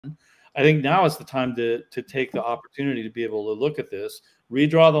I think now is the time to take the opportunity to be able to look at this,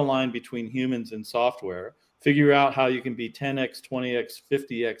 redraw the line between humans and software, figure out how you can be 10x, 20x,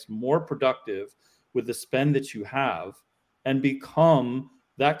 50x more productive with the spend that you have, and become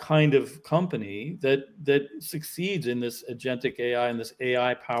that kind of company that succeeds in this agentic AI and this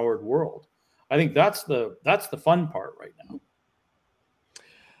AI powered world. I think that's the fun part right now.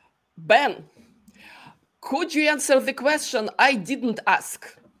 Ben, could you answer the question I didn't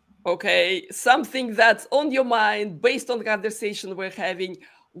ask? Okay, something that's on your mind based on the conversation we're having.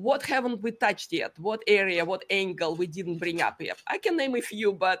 What haven't we touched yet? What area, what angle we didn't bring up yet? I can name a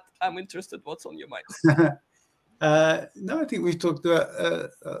few, but I'm interested what's on your mind. No, I think we've talked about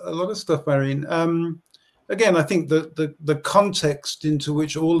a lot of stuff, Irene. Again, I think the context into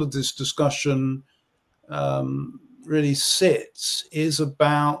which all of this discussion really sits is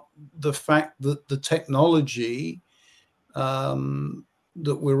about the fact that the technology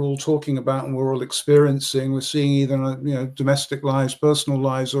that we're all talking about and we're all experiencing, we're seeing either in domestic lives, personal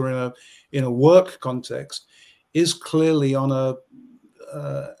lives, or in a work context, is clearly on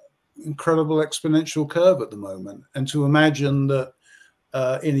a incredible exponential curve at the moment. And to imagine that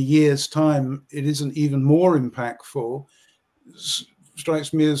in a year's time it isn't even more impactful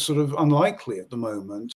strikes me as sort of unlikely at the moment.